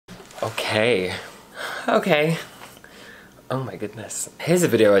Okay. Okay. Oh my goodness. Here's a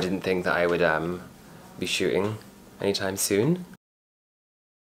video I didn't think that I would be shooting anytime soon.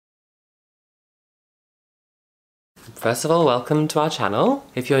 First of all, welcome to our channel.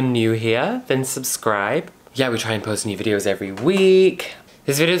 If you're new here, then subscribe. Yeah, we try and post new videos every week.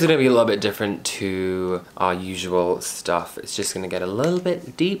 This video is going to be a little bit different to our usual stuff. It's just going to get a little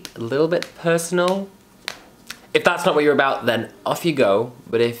bit deep, a little bit personal. If that's not what you're about, then off you go.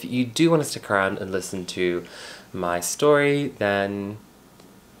 But if you do want to stick around and listen to my story, then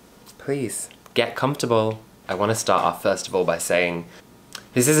please get comfortable. I want to start off first of all by saying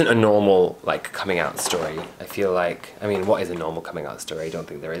this isn't a normal, like, coming out story. I feel like, I mean, what is a normal coming out story? I don't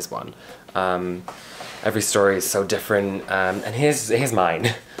think there is one. Every story is so different, and here's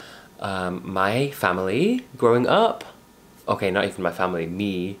mine. My family growing up, okay, not even my family,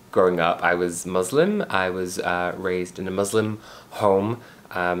 me growing up, I was Muslim. I was raised in a Muslim home.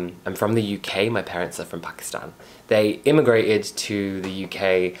 I'm from the UK, my parents are from Pakistan. They immigrated to the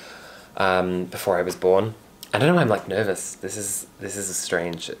UK before I was born. I don't know why I'm like nervous. This is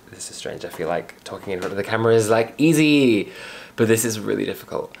strange. I feel like talking in front of the camera is like easy, but this is really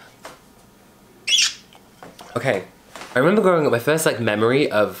difficult. Okay, I remember growing up, my first like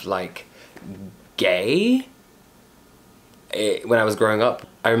memory of like gay when I was growing up.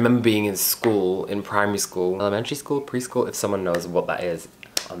 I remember being in school, in primary school, elementary school, preschool. If someone knows what that is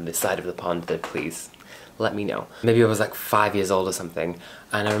on this side of the pond, then please let me know. Maybe I was like 5 years old or something,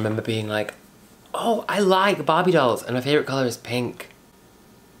 and I remember being like, oh, I like Barbie dolls, and my favorite color is pink.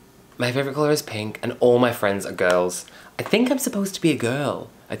 My favorite color is pink, and all my friends are girls. I think I'm supposed to be a girl.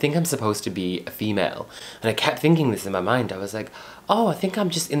 I think I'm supposed to be a female. And I kept thinking this in my mind. I was like, oh, I think I'm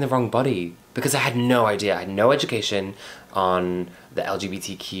just in the wrong body. Because I had no idea. I had no education on the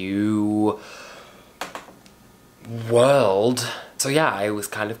LGBTQ world. So yeah, I was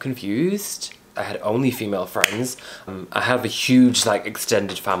kind of confused. I had only female friends. I have a huge like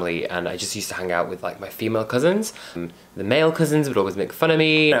extended family, and I just used to hang out with like my female cousins. The male cousins would always make fun of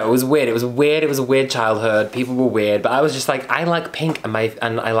me. It was weird, it was a weird childhood. People were weird, but I was just like, I like pink and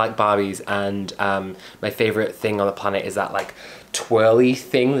I like Barbies, and my favorite thing on the planet is that like twirly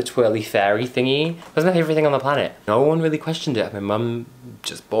thing, the twirly fairy thingy. It was my favorite thing on the planet. No one really questioned it. My mum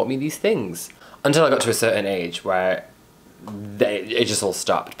just bought me these things. Until I got to a certain age where it just all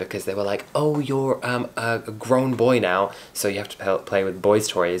stopped, because they were like, oh, you're a grown boy now, so you have to play with boys'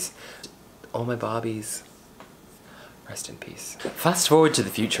 toys. All my Barbies. Rest in peace. Fast forward to the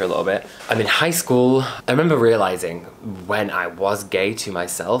future a little bit. I'm in high school. I remember realizing when I was gay to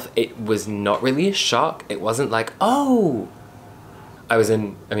myself, it was not really a shock. It wasn't like, oh. I was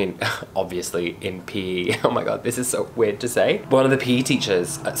in, I mean, obviously in PE. Oh my god, this is so weird to say. One of the PE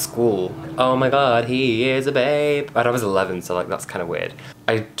teachers at school, oh my god, he is a babe. But I was 11, so like that's kind of weird.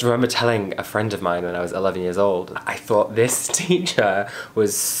 I remember telling a friend of mine when I was 11 years old, I thought this teacher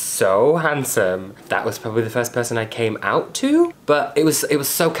was so handsome. That was probably the first person I came out to, but it was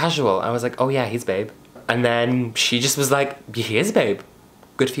so casual. I was like, oh yeah, he's babe. And then she just was like, he is babe.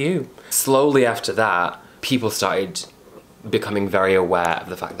 Good for you. Slowly after that, people started becoming very aware of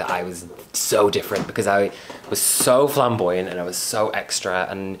the fact that I was so different, because I was so flamboyant and I was so extra,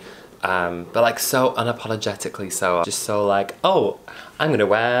 and but like so unapologetically so. Just so like, oh, I'm gonna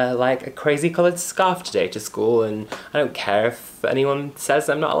wear like a crazy coloured scarf today to school, and I don't care if anyone says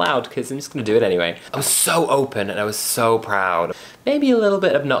I'm not allowed, because I'm just gonna do it anyway. I was so open and I was so proud. Maybe a little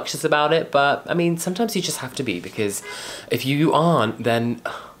bit obnoxious about it, but I mean, sometimes you just have to be, because if you aren't, then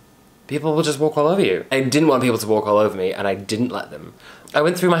people will just walk all over you. I didn't want people to walk all over me, and I didn't let them. I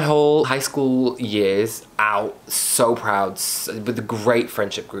went through my whole high school years out so proud, with a great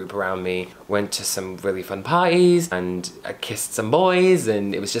friendship group around me. Went to some really fun parties, and I kissed some boys,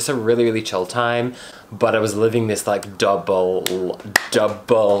 and it was just a really, really chill time. But I was living this like double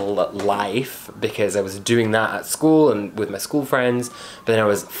life, because I was doing that at school and with my school friends, but then I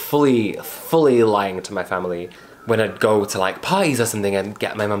was fully lying to my family. When I'd go to like parties or something and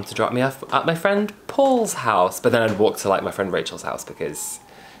get my mum to drop me off at my friend Paul's house, but then I'd walk to like my friend Rachel's house, because,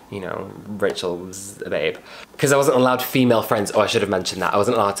 you know, Rachel was a babe. Because I wasn't allowed female friends. Oh, I should have mentioned that. I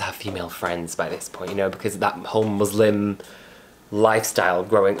wasn't allowed to have female friends by this point, you know, because that whole Muslim lifestyle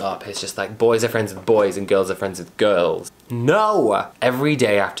growing up is just like boys are friends with boys and girls are friends with girls. No! Every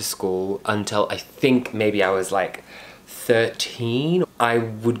day after school until I think maybe I was like 13, I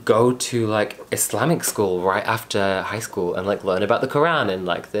would go to like Islamic school right after high school and like learn about the Quran and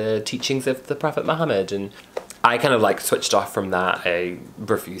like the teachings of the Prophet Muhammad, and I kind of like switched off from that. I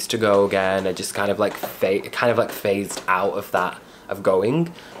refused to go again. I just kind of like phased out of that, of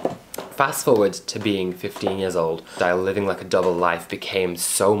going. Fast forward to being 15 years old, living like a double life became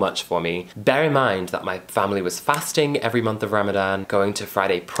so much for me. Bear in mind that my family was fasting every month of Ramadan, going to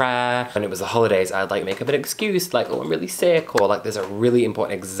Friday prayer. When it was the holidays, I'd like make up an excuse like, oh, I'm really sick, or like there's a really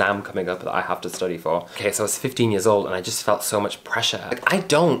important exam coming up that I have to study for. Okay, so I was 15 years old and I just felt so much pressure. Like, I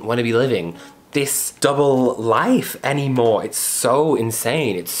don't want to be living this double life anymore. It's so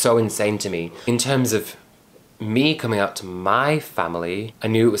insane. It's so insane to me. In terms of me coming out to my family, I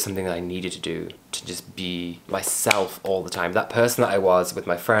knew it was something that I needed to do, to just be myself all the time. That person that I was with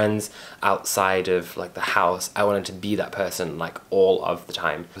my friends outside of like the house, I wanted to be that person like all of the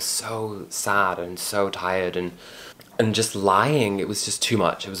time. I was so sad and so tired and just lying, it was just too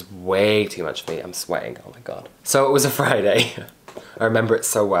much. It was way too much for me. I'm sweating, oh my God. So it was a Friday. I remember it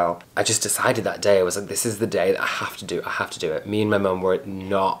so well. I just decided that day, I was like, this is the day that I have to do it. Me and my mum were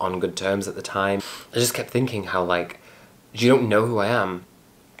not on good terms at the time. I just kept thinking how like, you don't know who I am.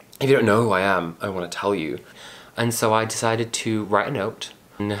 If you don't know who I am, I want to tell you. And so I decided to write a note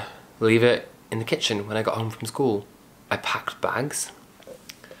and leave it in the kitchen when I got home from school. I packed bags.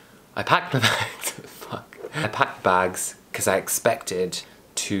 Fuck. I packed bags because I expected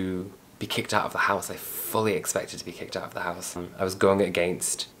to be kicked out of the house. I fully expected to be kicked out of the house. I was going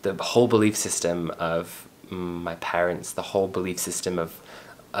against the whole belief system of my parents, the whole belief system of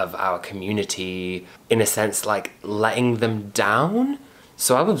our community, in a sense like letting them down.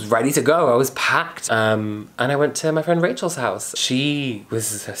 So I was ready to go, I was packed. And I went to my friend Rachel's house. She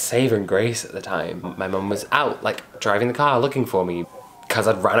was a saving grace at the time. My mum was out like driving the car looking for me because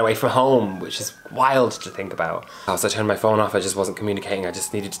I'd ran away from home, which is wild to think about. So I turned my phone off, I just wasn't communicating. I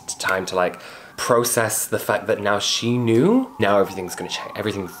just needed time to like process the fact that now she knew. Now everything's gonna change.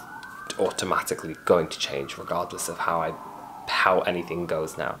 Everything's automatically going to change regardless of how anything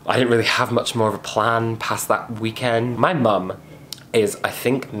goes now. I didn't really have much more of a plan past that weekend. My mum is, I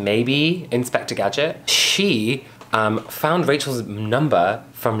think, maybe Inspector Gadget. She found Rachel's number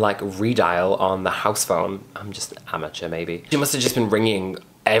from like redial on the house phone. I'm just an amateur maybe. She must have just been ringing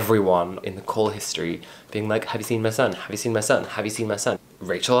everyone in the call history being like, have you seen my son? Have you seen my son? Have you seen my son?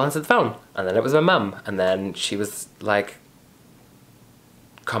 Rachel answered the phone and then it was my mum and then she was like,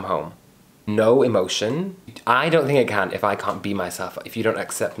 come home. No emotion. I don't think it can if I can't be myself. If you don't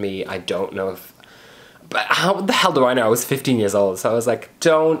accept me, I don't know if... But how the hell do I know? I was 15 years old, so I was like,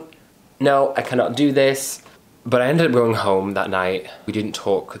 no, I cannot do this. But I ended up going home that night. We didn't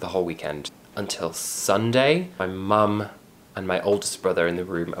talk the whole weekend until Sunday. My mum and my oldest brother in the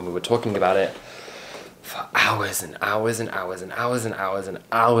room, and we were talking about it for hours and hours and hours and hours and hours and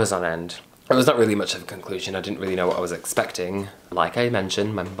hours on end. It was not really much of a conclusion. I didn't really know what I was expecting. Like I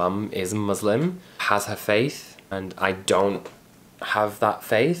mentioned, my mum is Muslim, has her faith, and I don't have that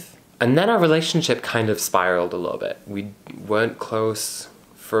faith. And then our relationship kind of spiraled a little bit. We weren't close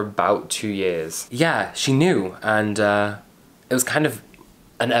for about 2 years. Yeah, she knew, and it was kind of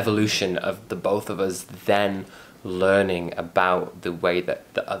an evolution of the both of us then learning about the way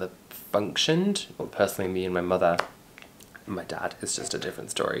that the other functioned. Well, personally, me and my mother, and my dad is just a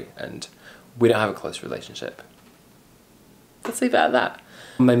different story, and we don't have a close relationship. Let's leave it at that.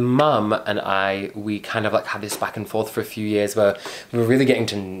 My mum and I, we kind of like had this back and forth for a few years where we were really getting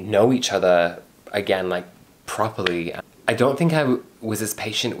to know each other again, like properly. I don't think I was as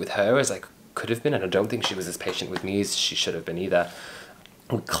patient with her as I could have been, and I don't think she was as patient with me as she should have been either.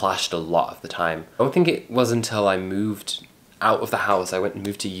 We clashed a lot of the time. I don't think it was until I moved out of the house, I went and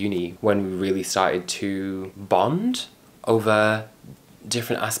moved to uni, when we really started to bond over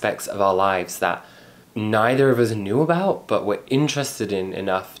different aspects of our lives that neither of us knew about, but were interested in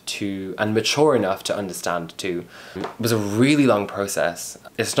enough to, and mature enough to understand too. It was a really long process.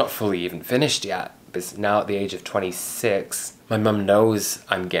 It's not fully even finished yet, because now at the age of 26, my mum knows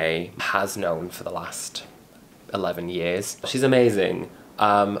I'm gay, has known for the last 11 years. She's amazing,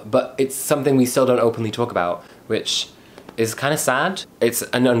 but it's something we still don't openly talk about, which is kind of sad. It's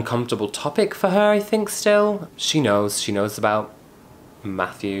an uncomfortable topic for her, I think, still. She knows about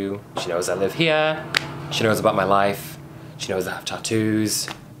Matthew, she knows I live here, she knows about my life, she knows I have tattoos.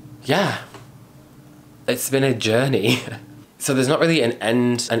 Yeah, it's been a journey. So there's not really an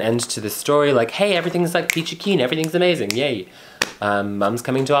end to this story, like, hey, everything's like peachy keen, everything's amazing, yay. Mum's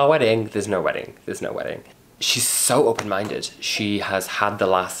coming to our wedding. There's no wedding. She's so open-minded. She has had the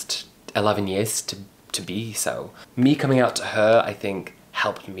last 11 years to be so. Me coming out to her, I think,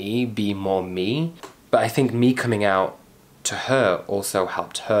 helped me be more me, but I think me coming out to her also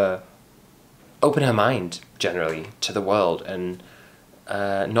helped her open her mind generally to the world and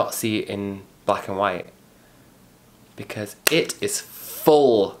not see it in black and white, because it is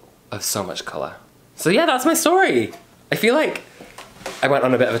full of so much colour. So yeah, that's my story. I feel like I went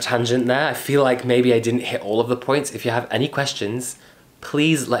on a bit of a tangent there. I feel like maybe I didn't hit all of the points. If you have any questions,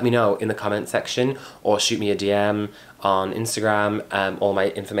 please let me know in the comment section or shoot me a DM on Instagram. All my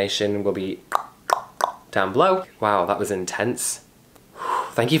information will be down below. Wow, that was intense.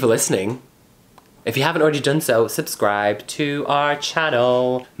 Thank you for listening. If you haven't already done so, subscribe to our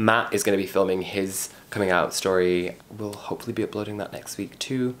channel. Matt is going to be filming his coming out story. We'll hopefully be uploading that next week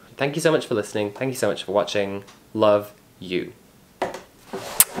too. Thank you so much for listening. Thank you so much for watching. Love you.